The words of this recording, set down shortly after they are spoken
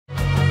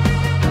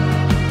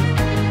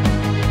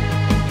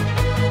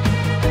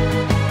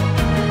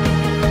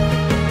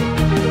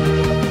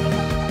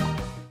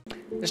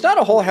there's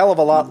not a whole hell of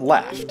a lot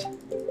left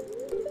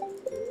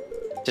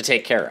to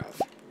take care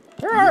of.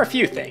 There are a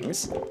few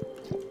things.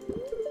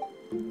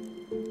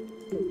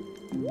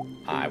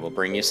 I will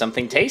bring you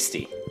something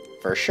tasty,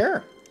 for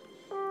sure.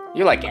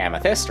 You like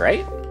amethyst,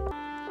 right?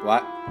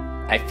 What?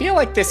 I feel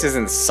like this is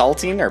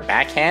insulting or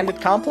backhanded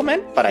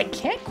compliment, but I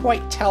can't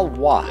quite tell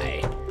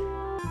why.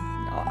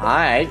 Now,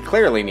 I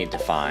clearly need to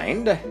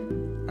find,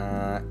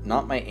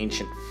 not my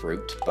ancient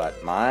fruit,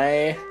 but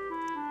my...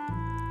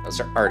 Those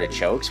are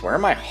artichokes. Where are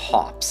my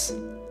hops?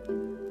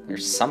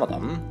 There's some of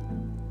them.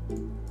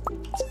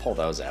 Let's pull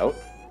those out.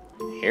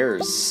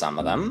 Here's some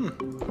of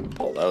them.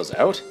 Pull those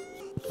out.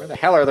 Where the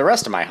hell are the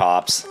rest of my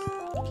hops?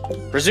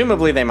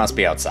 Presumably they must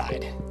be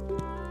outside.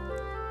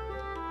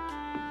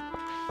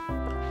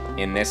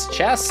 In this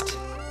chest?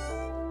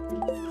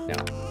 No.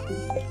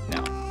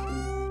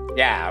 No.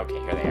 Yeah, okay,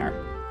 here they are.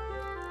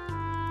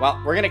 Well,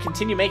 we're gonna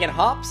continue making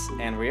hops,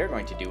 and we are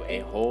going to do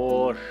a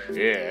whole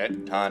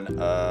shit ton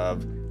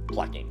of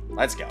plucking.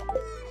 Let's go.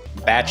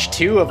 Batch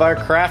 2 of our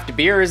craft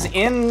beer is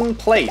in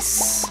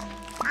place.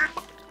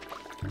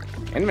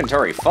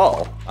 Inventory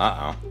full?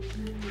 Uh-oh.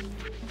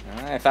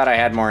 I thought I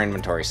had more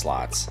inventory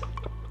slots.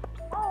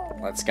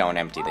 Let's go and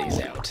empty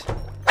these out.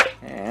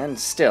 And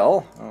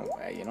still, oh,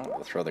 you know,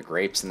 we'll throw the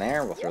grapes in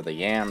there, we'll throw the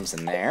yams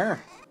in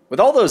there. With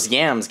all those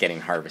yams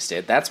getting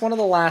harvested, that's one of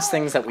the last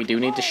things that we do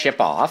need to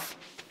ship off.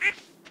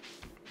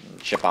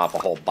 Ship off a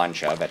whole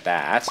bunch of at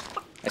that.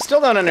 I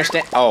still don't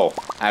understand... Oh,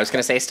 I was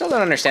gonna say, I still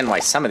don't understand why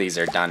some of these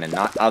are done and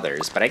not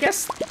others, but I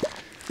guess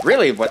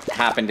really what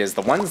happened is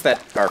the ones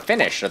that are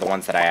finished are the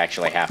ones that I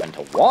actually happen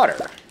to water.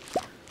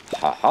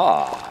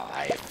 Haha,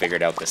 I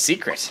figured out the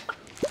secret.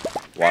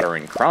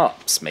 Watering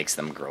crops makes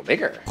them grow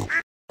bigger.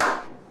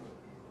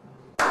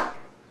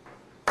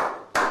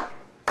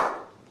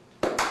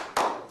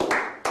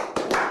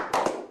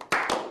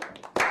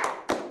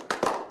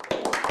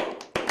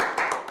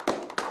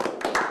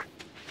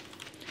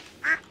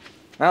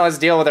 Now let's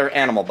deal with our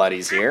animal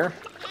buddies here.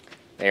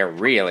 They are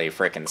really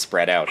frickin'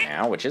 spread out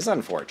now, which is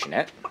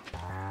unfortunate.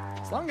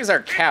 As long as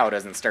our cow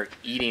doesn't start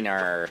eating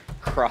our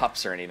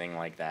crops or anything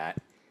like that,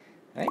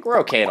 I think we're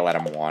okay to let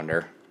them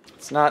wander.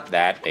 It's not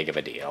that big of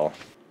a deal.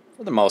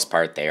 For the most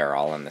part, they are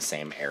all in the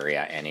same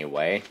area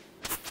anyway.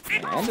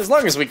 And as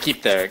long as we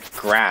keep the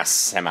grass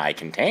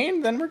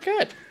semi-contained, then we're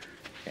good.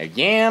 Now,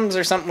 yams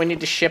are something we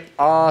need to ship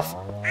off.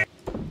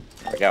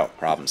 There we go,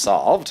 problem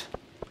solved.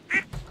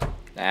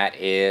 That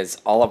is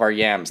all of our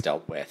yams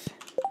dealt with.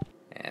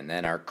 And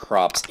then our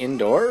crops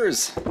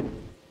indoors.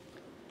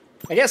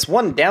 I guess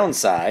one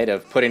downside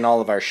of putting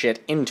all of our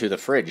shit into the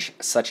fridge,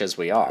 such as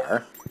we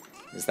are,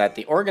 is that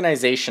the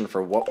organization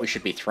for what we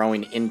should be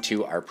throwing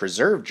into our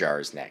preserve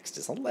jars next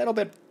is a little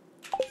bit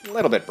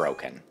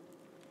broken.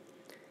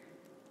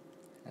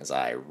 As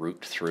I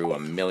root through a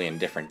million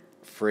different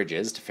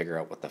fridges to figure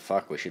out what the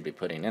fuck we should be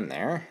putting in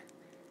there.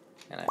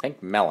 And I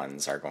think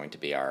melons are going to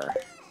be our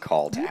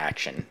call to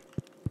action.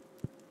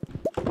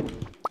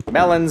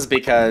 Melons,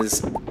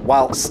 because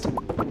whilst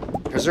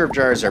preserve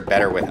jars are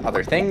better with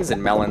other things,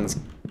 and melons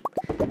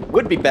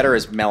would be better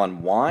as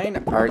melon wine,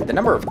 the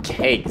number of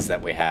kegs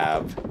that we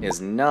have is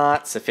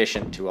not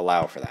sufficient to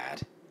allow for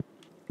that.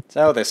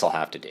 So this will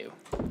have to do.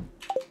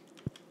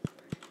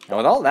 Now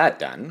with all that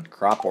done,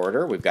 crop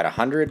order, we've got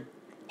 100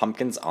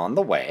 pumpkins on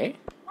the way.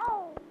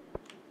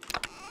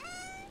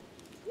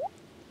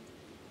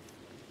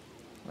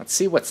 Let's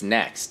see what's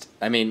next.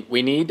 I mean,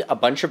 we need a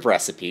bunch of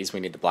recipes. We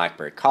need the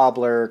blackberry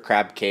cobbler,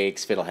 crab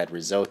cakes, fiddlehead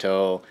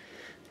risotto,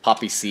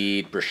 poppy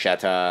seed,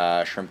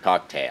 bruschetta, shrimp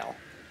cocktail.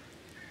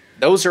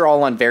 Those are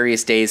all on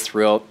various days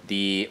throughout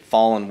the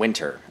fall and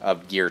winter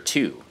of year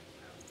 2.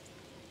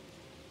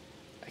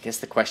 I guess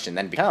the question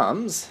then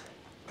becomes,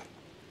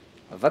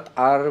 what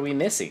are we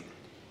missing?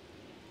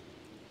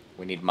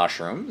 We need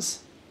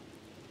mushrooms.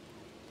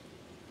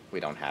 We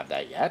don't have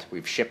that yet.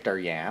 We've shipped our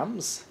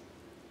yams.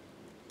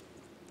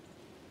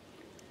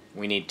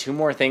 We need 2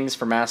 more things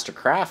for Master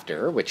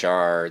Crafter, which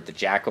are the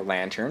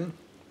Jack-o'-lantern,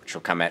 which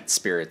will come at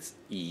Spirit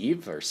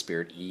Eve,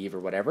 or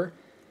whatever,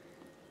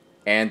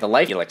 and the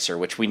Life Elixir,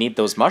 which we need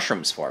those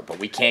mushrooms for, but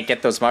we can't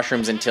get those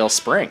mushrooms until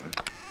spring.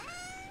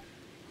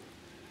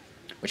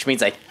 Which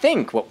means I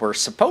think what we're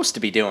supposed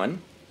to be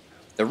doing,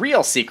 the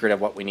real secret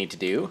of what we need to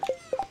do,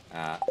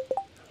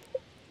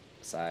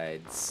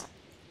 besides,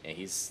 yeah,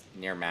 he's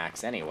near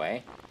max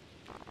anyway,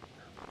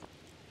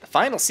 the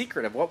final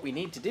secret of what we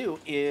need to do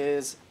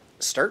is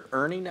start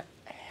earning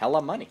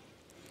hella money.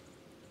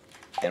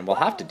 And we'll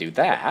have to do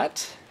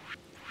that,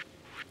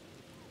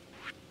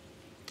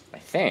 I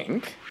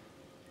think,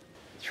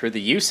 through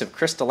the use of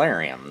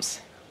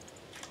crystallariums.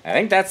 I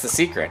think that's the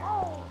secret.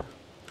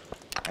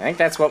 I think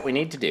that's what we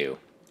need to do.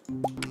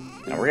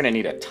 Now we're gonna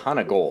need a ton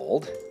of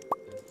gold.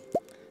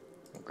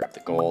 We'll grab the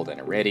gold and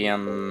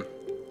iridium.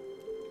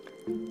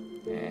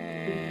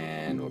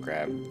 And we'll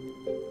grab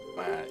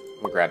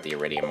the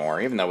iridium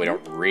ore, even though we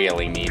don't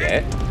really need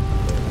it.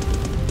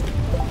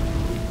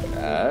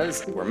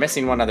 We're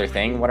missing one other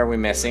thing. What are we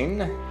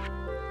missing?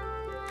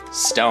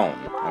 Stone.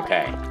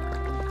 Okay.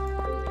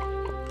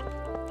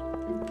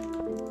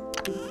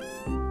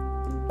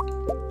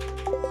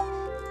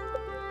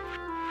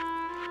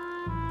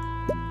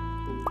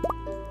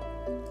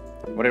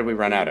 What did we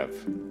run out of?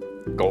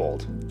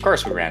 Gold. Of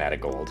course we ran out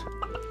of gold.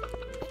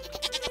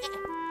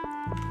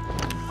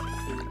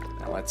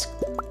 Now let's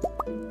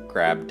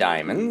grab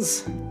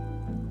diamonds.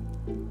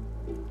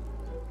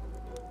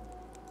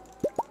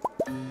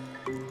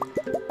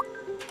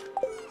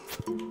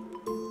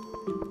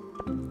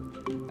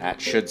 That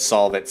should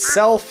solve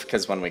itself,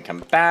 because when we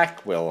come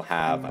back, we'll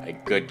have a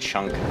good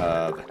chunk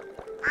of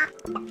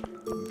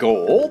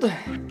gold.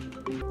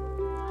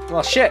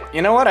 Well, shit,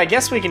 you know what? I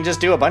guess we can just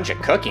do a bunch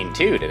of cooking,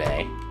 too,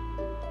 today.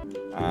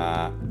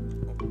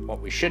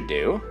 What we should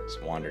do is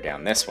wander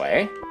down this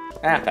way.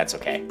 Ah, that's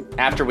okay.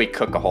 After we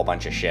cook a whole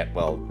bunch of shit,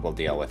 we'll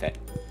deal with it.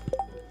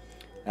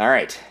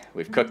 Alright,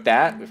 we've cooked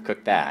that, we've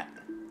cooked that.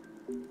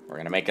 We're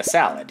gonna make a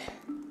salad.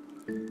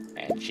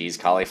 And cheese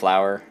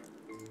cauliflower.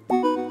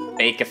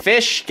 Bake a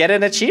fish, get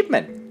an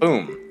achievement.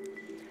 Boom.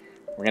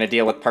 We're gonna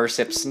deal with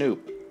parsnip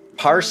soup.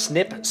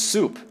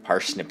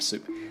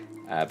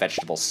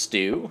 Vegetable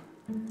stew.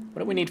 What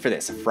do we need for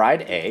this? A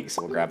fried egg,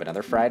 so we'll grab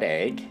another fried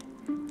egg.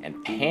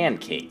 And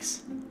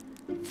pancakes.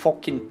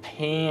 Fucking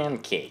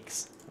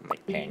pancakes. We'll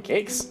make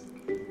pancakes.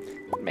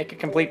 Make a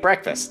complete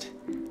breakfast.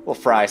 We'll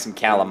fry some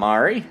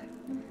calamari.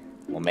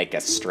 We'll make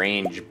a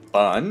strange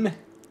bun.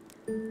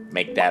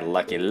 Make that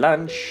lucky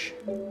lunch.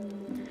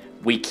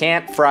 We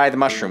can't fry the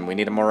mushroom. We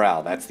need a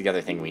morel. That's the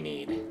other thing we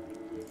need.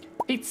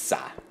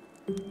 Pizza.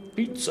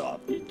 Pizza,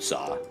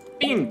 pizza.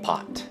 Bean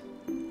pot.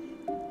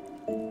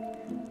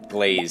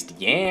 Glazed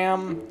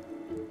yam.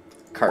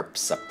 Carp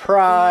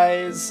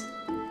surprise.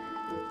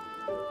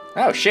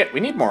 Oh shit, we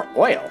need more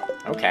oil.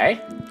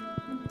 Okay.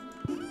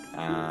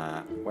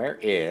 Where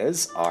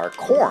is our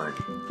corn?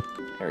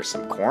 Here's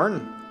some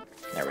corn.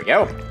 There we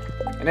go.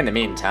 And in the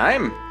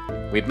meantime,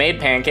 we've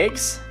made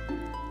pancakes,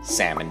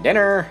 salmon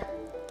dinner,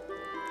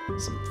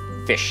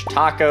 some fish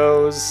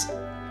tacos.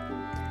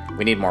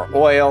 We need more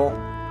oil.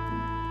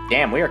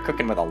 Damn, we are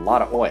cooking with a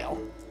lot of oil.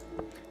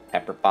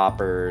 Pepper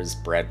poppers,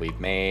 bread we've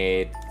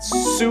made,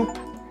 soup.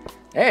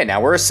 Hey, now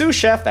we're a sous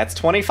chef. That's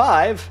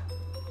 25.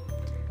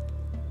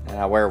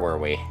 Where were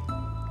we?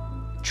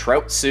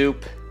 Trout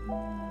soup.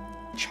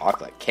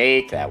 Chocolate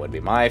cake, that would be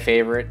my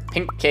favorite.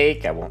 Pink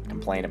cake, I won't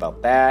complain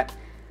about that.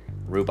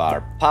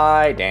 Rhubarb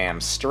pie,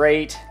 damn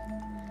straight.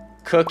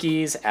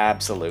 Cookies,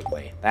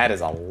 absolutely. That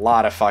is a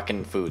lot of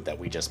fucking food that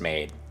we just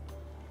made.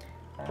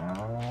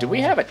 Do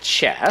we have a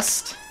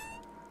chest?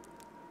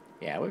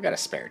 Yeah, we've got a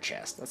spare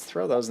chest. Let's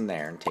throw those in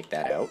there and take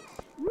that out.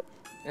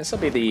 This will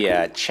be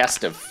the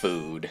chest of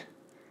food.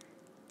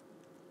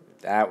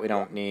 That we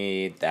don't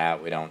need,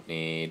 that we don't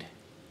need.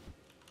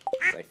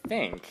 I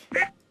think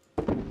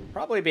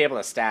probably be able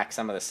to stack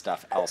some of this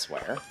stuff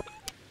elsewhere.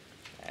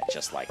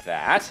 Just like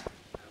that.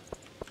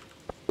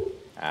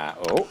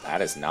 Oh,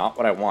 that is not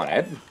what I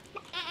wanted.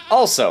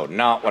 Also,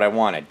 not what I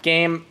wanted.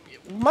 Game,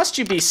 must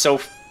you be so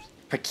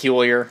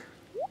peculiar?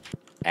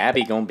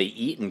 Abby gonna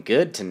be eating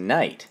good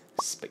tonight.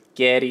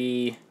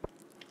 Spaghetti.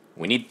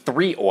 We need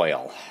 3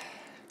 oil.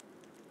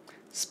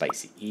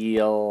 Spicy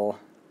eel.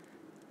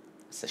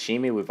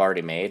 Sashimi we've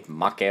already made.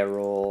 Maque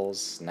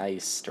rolls.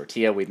 Nice.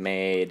 Tortilla we've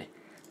made.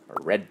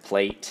 A red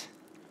plate.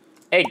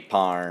 Egg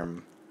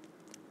parm.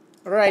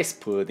 Rice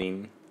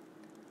pudding.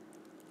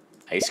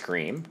 Ice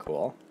cream.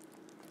 Cool.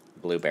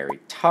 Blueberry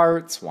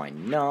tarts. Why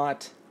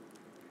not?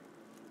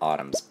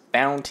 Autumn's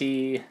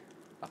bounty.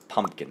 A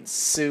pumpkin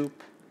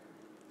soup.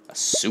 A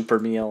super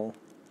meal.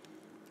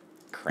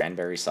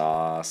 Cranberry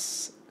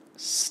sauce.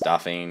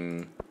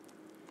 Stuffing.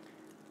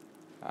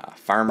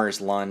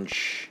 Farmer's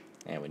lunch.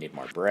 And we need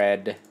more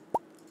bread.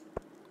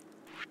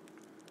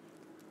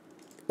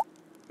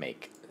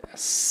 Make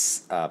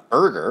a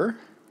burger.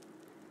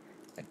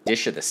 A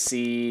dish of the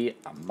sea.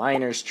 A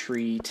miner's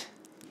treat.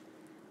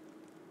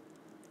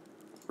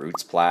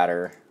 Roots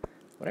platter.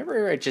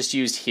 Whatever I just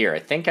used here. I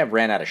think I've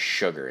ran out of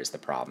sugar is the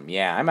problem.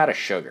 Yeah, I'm out of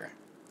sugar.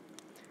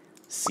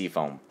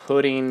 Seafoam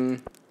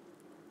pudding.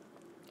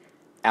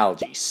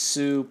 Algae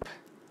soup.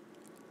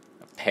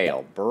 A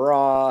pale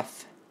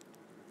broth.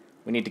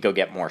 We need to go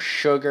get more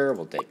sugar.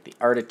 We'll take the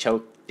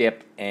artichoke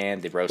dip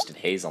and the roasted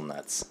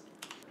hazelnuts.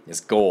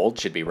 This gold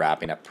should be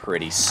wrapping up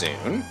pretty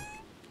soon.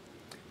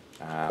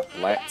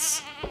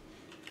 Let's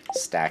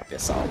stack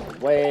this all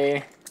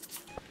away.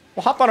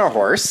 We'll hop on our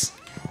horse,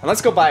 and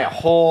let's go buy a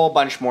whole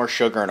bunch more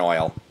sugar and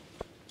oil.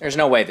 There's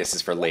no way this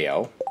is for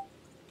Leo.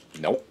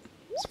 Nope,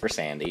 it's for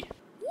Sandy.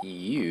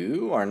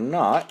 You are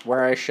not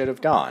where I should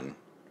have gone.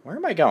 Where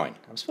am I going?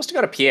 I'm supposed to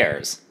go to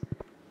Pierre's.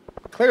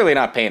 Clearly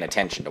not paying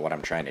attention to what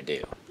I'm trying to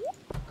do.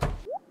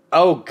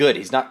 Oh, good.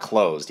 He's not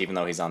closed, even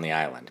though he's on the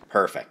island.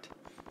 Perfect.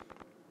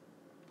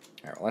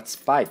 All right, well, let's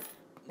buy,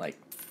 like,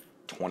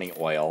 20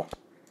 oil.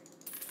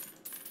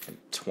 And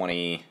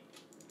 20...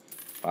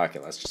 Okay,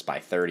 let's just buy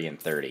 30 and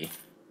 30.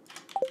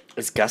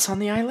 Is Gus on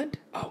the island?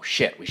 Oh,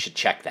 shit. We should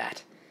check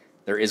that.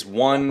 There is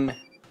one...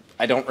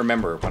 I don't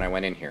remember when I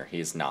went in here. He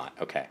is not.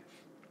 Okay.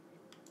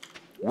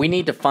 We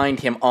need to find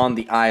him on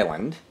the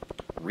island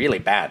really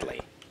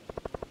badly.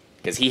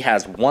 Because he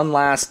has one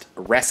last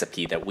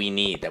recipe that we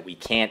need that we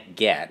can't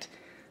get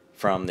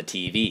from the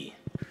TV,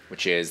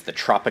 which is the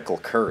tropical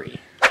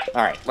curry.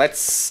 Alright, let's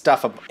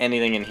stuff up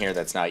anything in here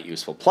that's not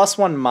useful.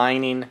 +1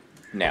 mining?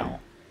 No.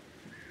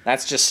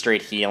 That's just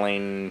straight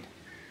healing.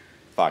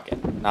 Fuck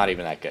it. Not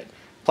even that good.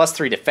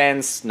 +3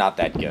 defense? Not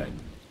that good.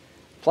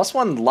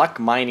 +1 luck,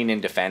 mining,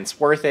 and defense.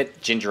 Worth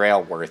it. Ginger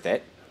ale? Worth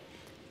it.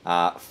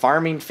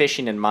 Farming,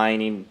 fishing, and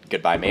mining.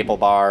 Goodbye, maple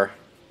bar.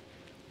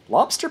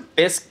 Lobster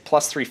bisque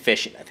 +3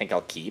 fishing. I think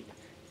I'll keep.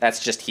 That's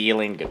just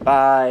healing.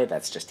 Goodbye.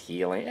 That's just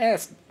healing.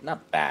 It's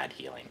not bad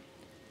healing.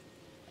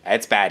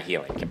 It's bad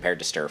healing compared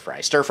to stir fry.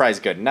 Stir fry is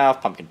good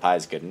enough. Pumpkin pie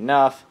is good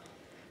enough.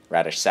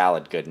 Radish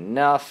salad, good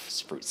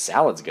enough. Fruit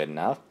salad's good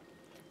enough.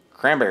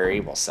 Cranberry,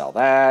 we'll sell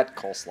that.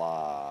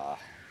 Coleslaw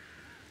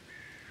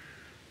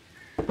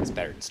is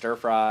better than stir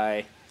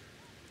fry.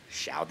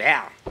 Chow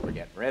down, we're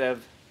getting rid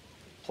of.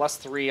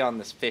 +3 on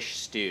this fish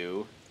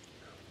stew.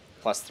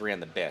 +3 on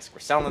the bisque. We're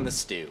selling the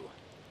stew.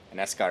 And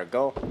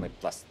escargot, only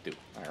 +2.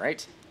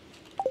 Alright.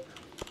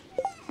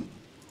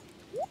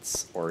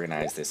 Let's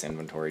organize this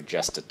inventory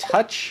just a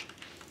touch.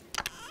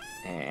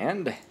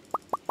 And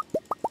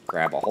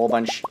grab a whole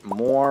bunch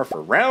more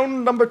for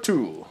round number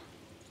 2.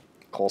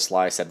 Coleslaw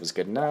I said was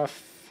good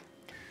enough.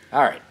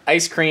 Alright,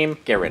 ice cream,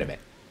 get rid of it.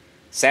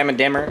 Salmon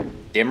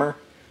dimmer.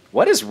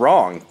 What is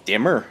wrong,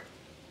 dimmer?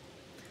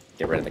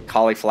 Get rid of the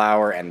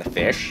cauliflower and the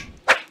fish.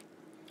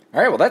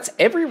 Alright, well that's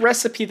every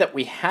recipe that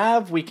we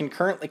have we can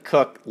currently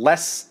cook,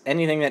 less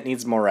anything that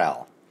needs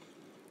morel.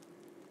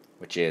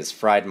 Which is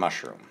fried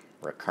mushroom,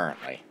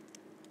 currently.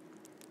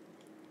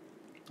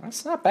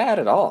 That's not bad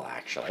at all,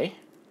 actually.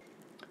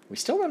 We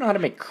still don't know how to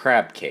make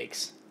crab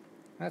cakes.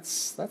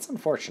 That's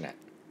unfortunate.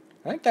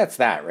 I think that's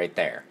that right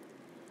there.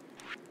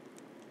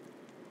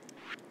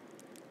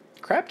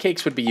 Crab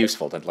cakes would be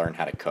useful to learn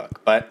how to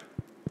cook, but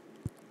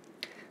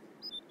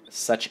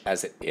such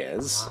as it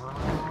is,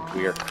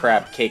 we are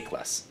crab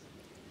cakeless.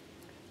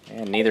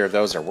 And neither of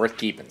those are worth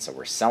keeping, so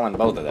we're selling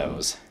both of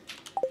those.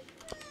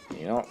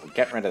 You know, we're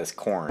getting rid of this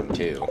corn,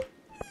 too.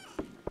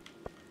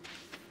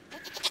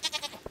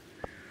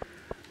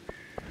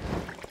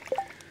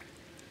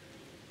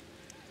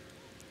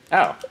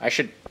 Oh, I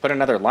should put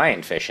another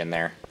lionfish in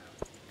there.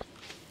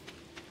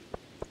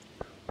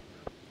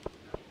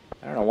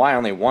 I don't know why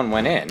only one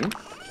went in.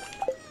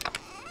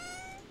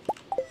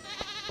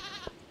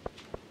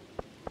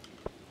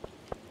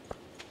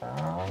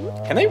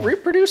 Can they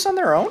reproduce on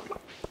their own?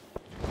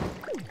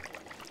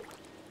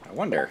 I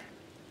wonder.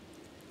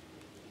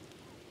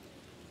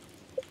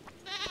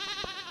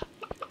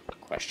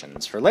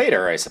 Questions for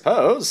later, I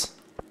suppose.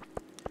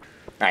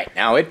 Alright,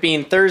 now it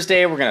being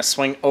Thursday, we're going to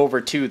swing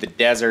over to the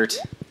desert.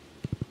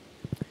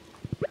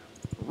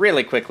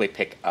 Really quickly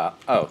pick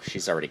up... Oh,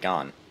 she's already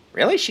gone.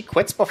 Really? She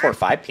quits before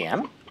 5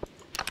 p.m.?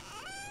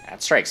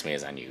 That strikes me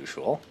as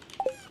unusual.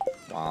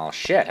 Well,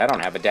 shit, I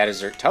don't have a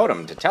desert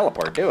totem to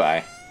teleport, do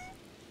I?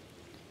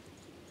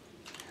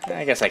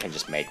 I guess I can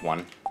just make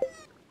one.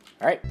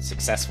 Alright,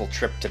 successful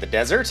trip to the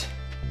desert.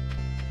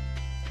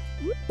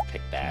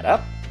 Pick that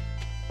up.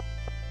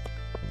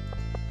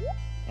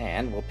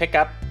 And we'll pick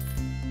up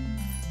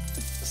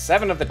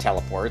 7 of the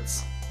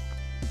teleports.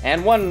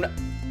 And 1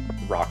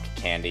 rock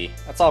candy.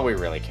 That's all we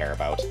really care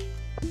about.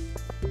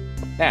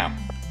 Now,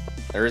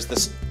 there is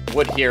this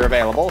wood here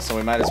available, so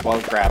we might as well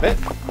grab it.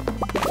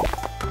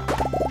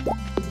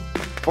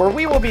 For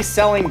we will be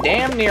selling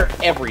damn near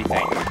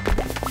everything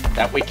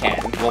that we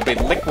can. We'll be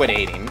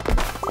liquidating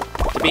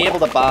to be able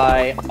to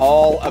buy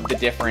all of the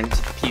different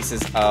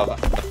pieces of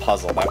the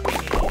puzzle that we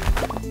need.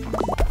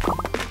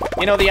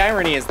 You know, the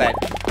irony is that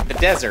the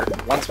desert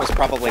once was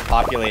probably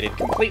populated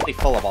completely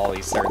full of all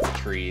these sorts of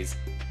trees.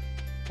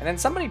 And then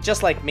somebody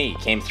just like me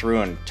came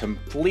through and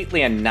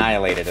completely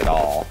annihilated it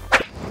all.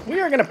 We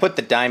are going to put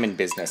the diamond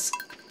business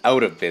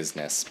out of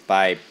business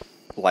by,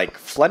 like,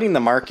 flooding the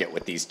market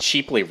with these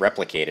cheaply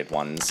replicated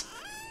ones.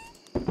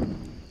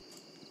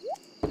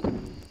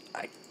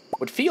 I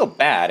would feel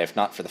bad if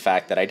not for the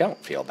fact that I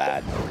don't feel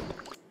bad.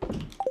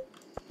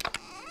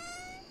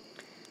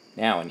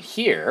 Now in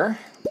here,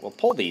 we'll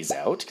pull these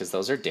out, because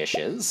those are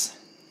dishes.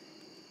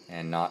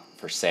 And not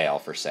for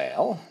sale.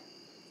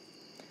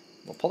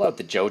 We'll pull out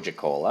the Joja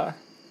Cola,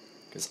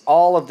 because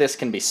all of this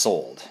can be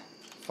sold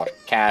for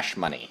cash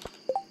money.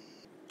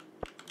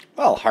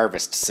 Well,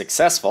 harvest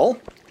successful.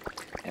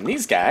 And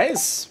these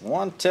guys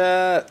want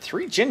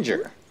 3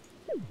 ginger.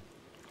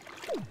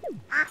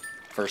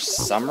 For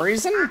some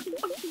reason?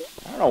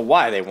 I don't know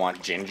why they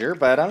want ginger,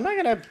 but I'm not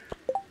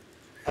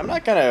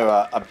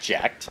gonna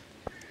object.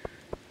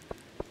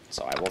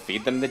 So I will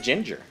feed them the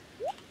ginger.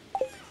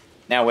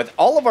 Now, with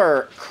all of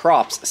our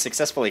crops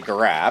successfully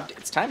grabbed,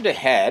 it's time to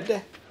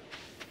head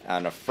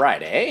on a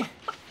Friday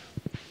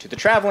to the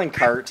traveling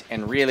cart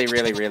and really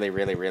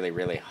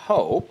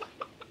hope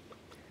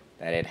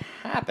that it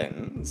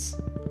happens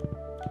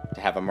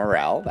to have a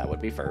morel. That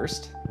would be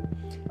first.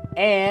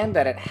 And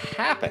that it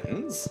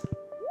happens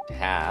to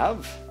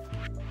have...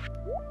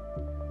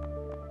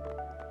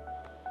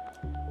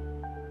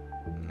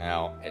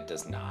 No, it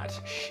does not.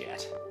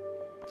 Shit.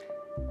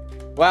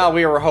 Well,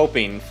 we were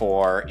hoping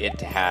for it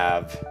to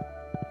have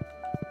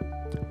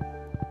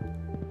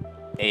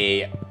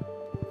a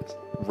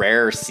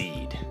rare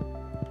seed.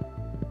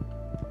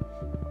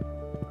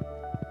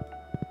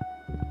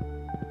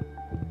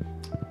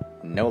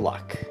 No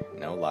luck.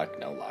 No luck,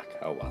 no luck.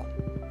 Oh well.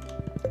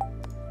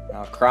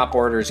 Well, crop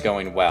order's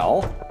going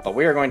well, but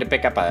we are going to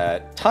pick up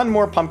a ton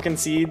more pumpkin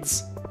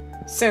seeds,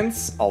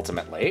 since,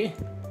 ultimately,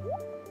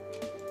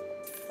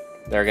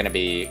 they're going to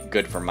be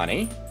good for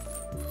money.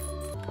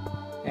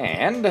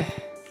 And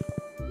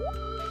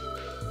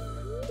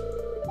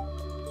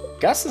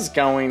Gus is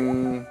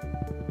going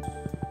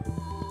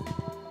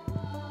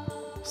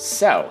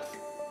south.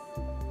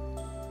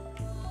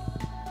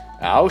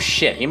 Oh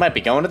shit, he might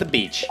be going to the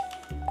beach.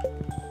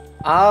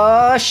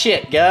 Ah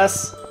shit,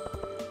 Gus.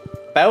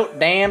 About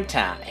damn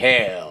time.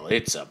 Hell,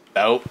 it's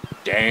about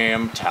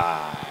damn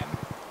time.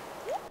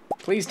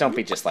 Please don't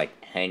be just like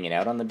hanging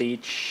out on the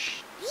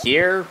beach.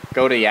 Here,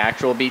 go to the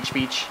actual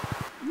beach.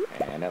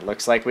 And it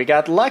looks like we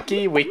got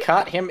lucky. We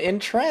caught him in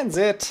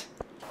transit.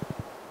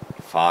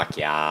 Fuck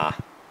yeah.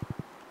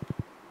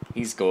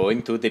 He's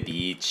going to the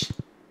beach.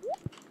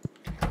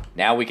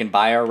 Now we can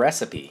buy our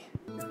recipe.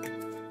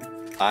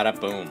 Bada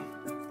boom.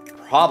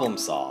 Problem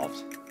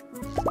solved.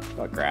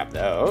 I'll grab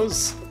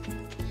those.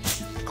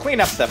 Clean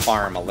up the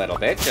farm a little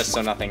bit, just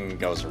so nothing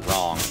goes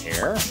wrong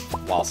here,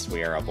 whilst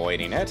we are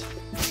avoiding it.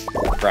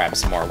 Grab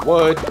some more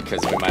wood,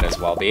 because we might as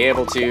well be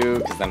able to,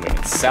 because then we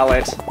can sell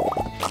it.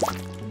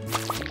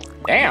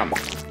 Damn!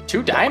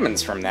 2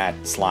 diamonds from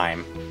that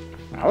slime.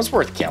 That was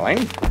worth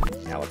killing.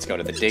 Now let's go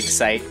to the dig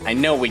site. I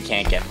know we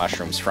can't get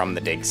mushrooms from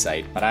the dig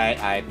site, but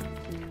I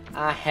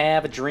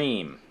have a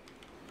dream.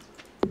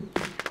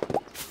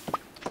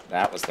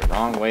 That was the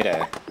wrong way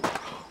to...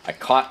 I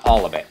caught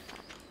all of it.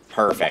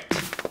 Perfect.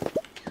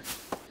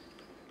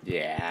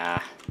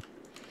 Yeah.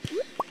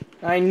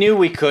 I knew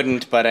we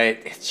couldn't, but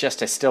it's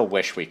just I still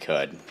wish we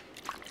could.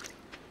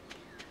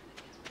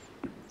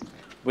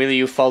 Will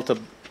you fault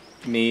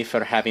me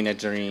for having a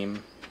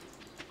dream?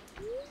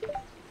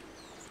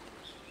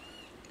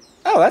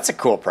 Oh, that's a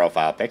cool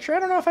profile picture. I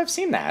don't know if I've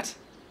seen that.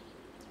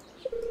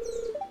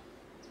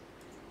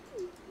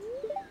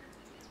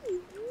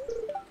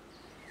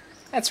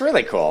 That's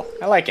really cool.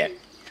 I like it.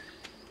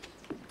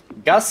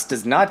 Gus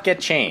does not get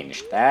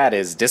changed. That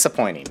is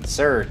disappointing.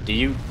 Sir, do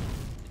you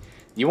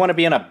want to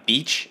be on a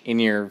beach in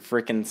your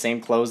frickin'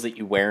 same clothes that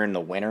you wear in the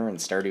winter in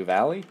Stardew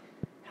Valley?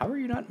 How are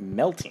you not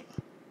melting?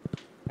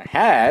 I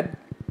had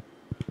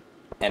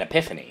an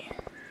epiphany.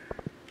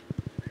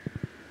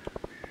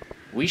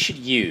 We should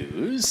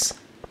use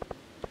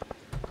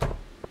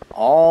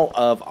all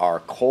of our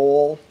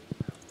coal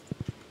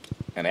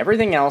and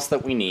everything else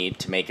that we need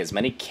to make as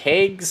many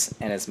kegs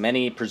and as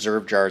many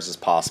preserve jars as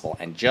possible,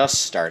 and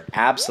just start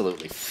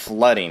absolutely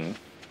flooding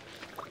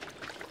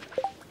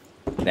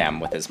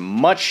them with as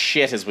much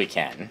shit as we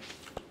can.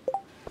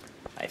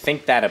 I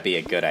think that'd be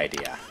a good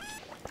idea.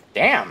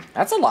 Damn,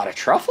 that's a lot of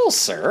truffles,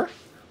 sir.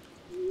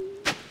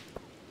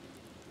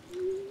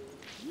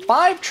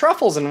 5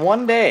 truffles in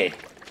one day.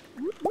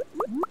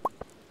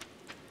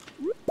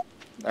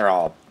 They're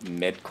all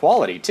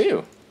mid-quality,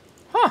 too.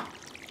 Huh.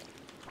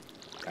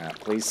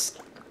 Please.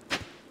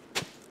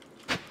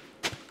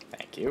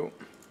 Thank you.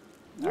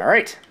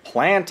 Alright,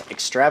 plant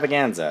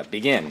extravaganza.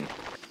 Begin.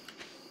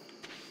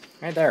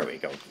 Right, there we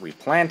go.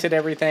 Replanted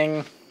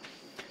everything.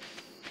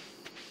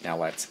 Now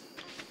let's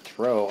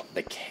throw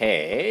the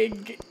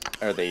keg,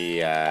 or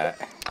the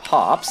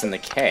hops in the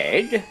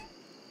keg.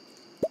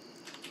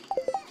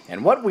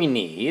 And what we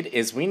need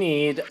is we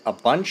need a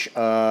bunch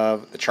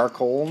of the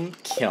charcoal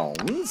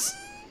kilns.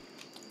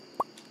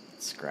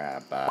 Let's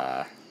grab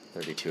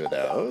 32 of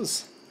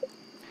those.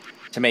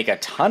 To make a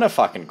ton of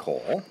fucking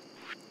coal.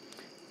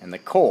 And the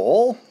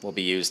coal will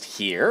be used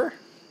here.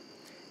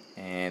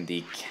 And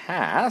the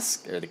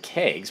cask, or the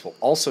kegs, will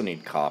also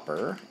need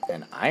copper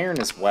and iron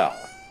as well.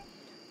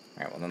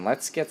 Alright, well then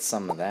let's get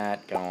some of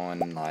that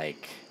going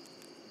like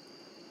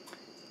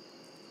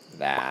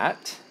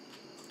that.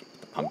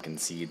 Get the pumpkin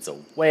seeds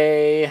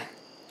away.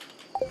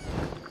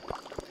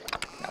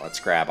 Now let's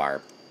grab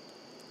our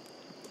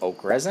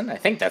oak resin. I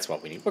think that's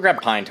what we need. We'll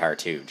grab pine tar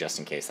too, just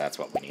in case that's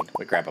what we need.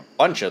 We grab a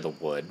bunch of the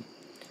wood,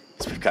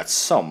 because we've got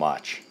so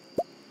much.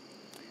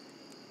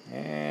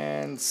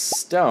 And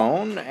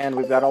stone, and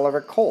we've got all of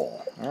our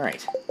coal.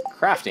 Alright,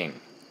 crafting.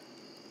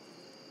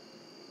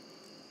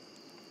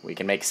 We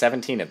can make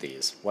 17 of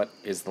these. What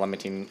is the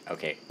limiting?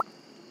 Okay.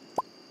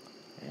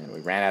 And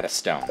we ran out of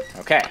stone.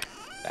 Okay,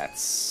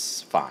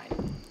 that's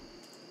fine.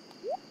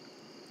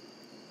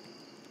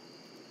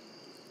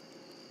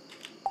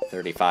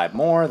 35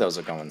 more, those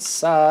will go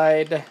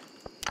inside.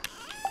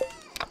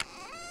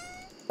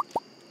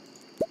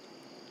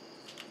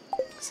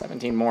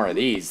 17 more of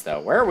these, though.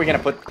 Where are we going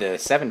to put the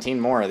 17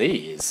 more of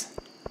these?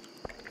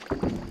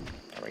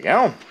 There we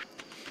go.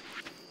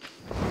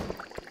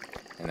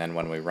 And then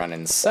when we run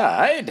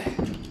inside...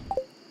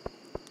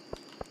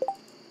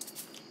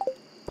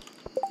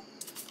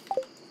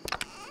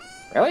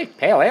 Really?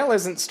 Pale ale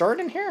isn't stored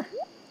in here?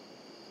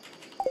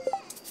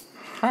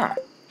 Huh.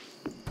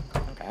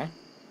 Okay.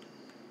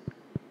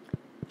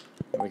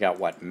 We got,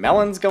 what,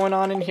 melons going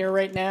on in here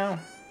right now?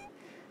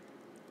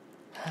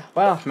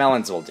 Well,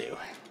 melons will do.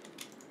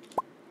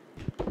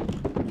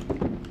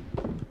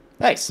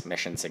 Nice.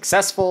 Mission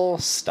successful.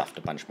 Stuffed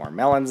a bunch more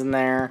melons in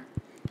there.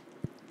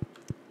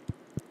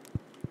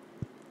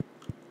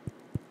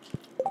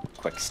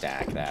 Quick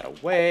stack that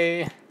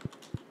away.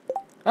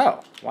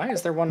 Oh, why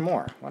is there one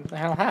more? What the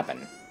hell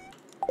happened?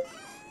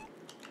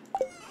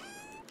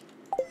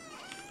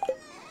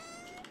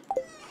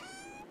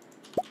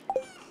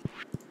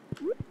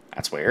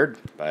 That's weird,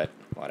 but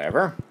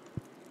whatever.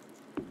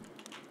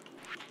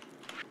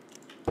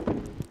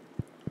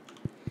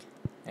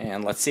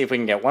 And let's see if we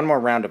can get one more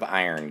round of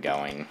iron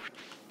going.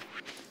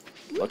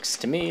 Looks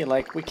to me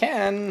like we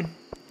can.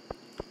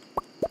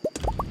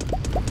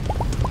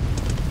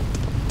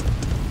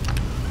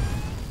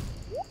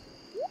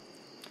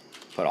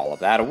 Put all of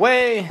that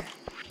away.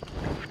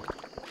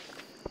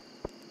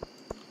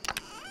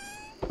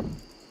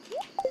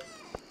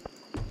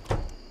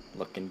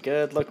 Looking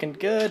good, looking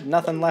good.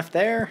 Nothing left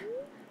there.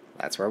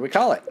 That's where we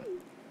call it.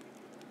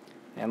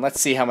 And let's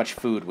see how much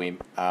food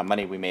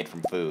money we made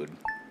from food.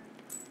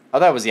 Oh,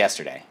 that was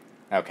yesterday.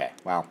 Okay,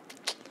 well,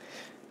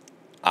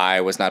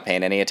 I was not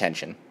paying any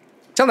attention.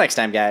 Till next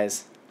time,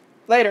 guys.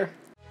 Later.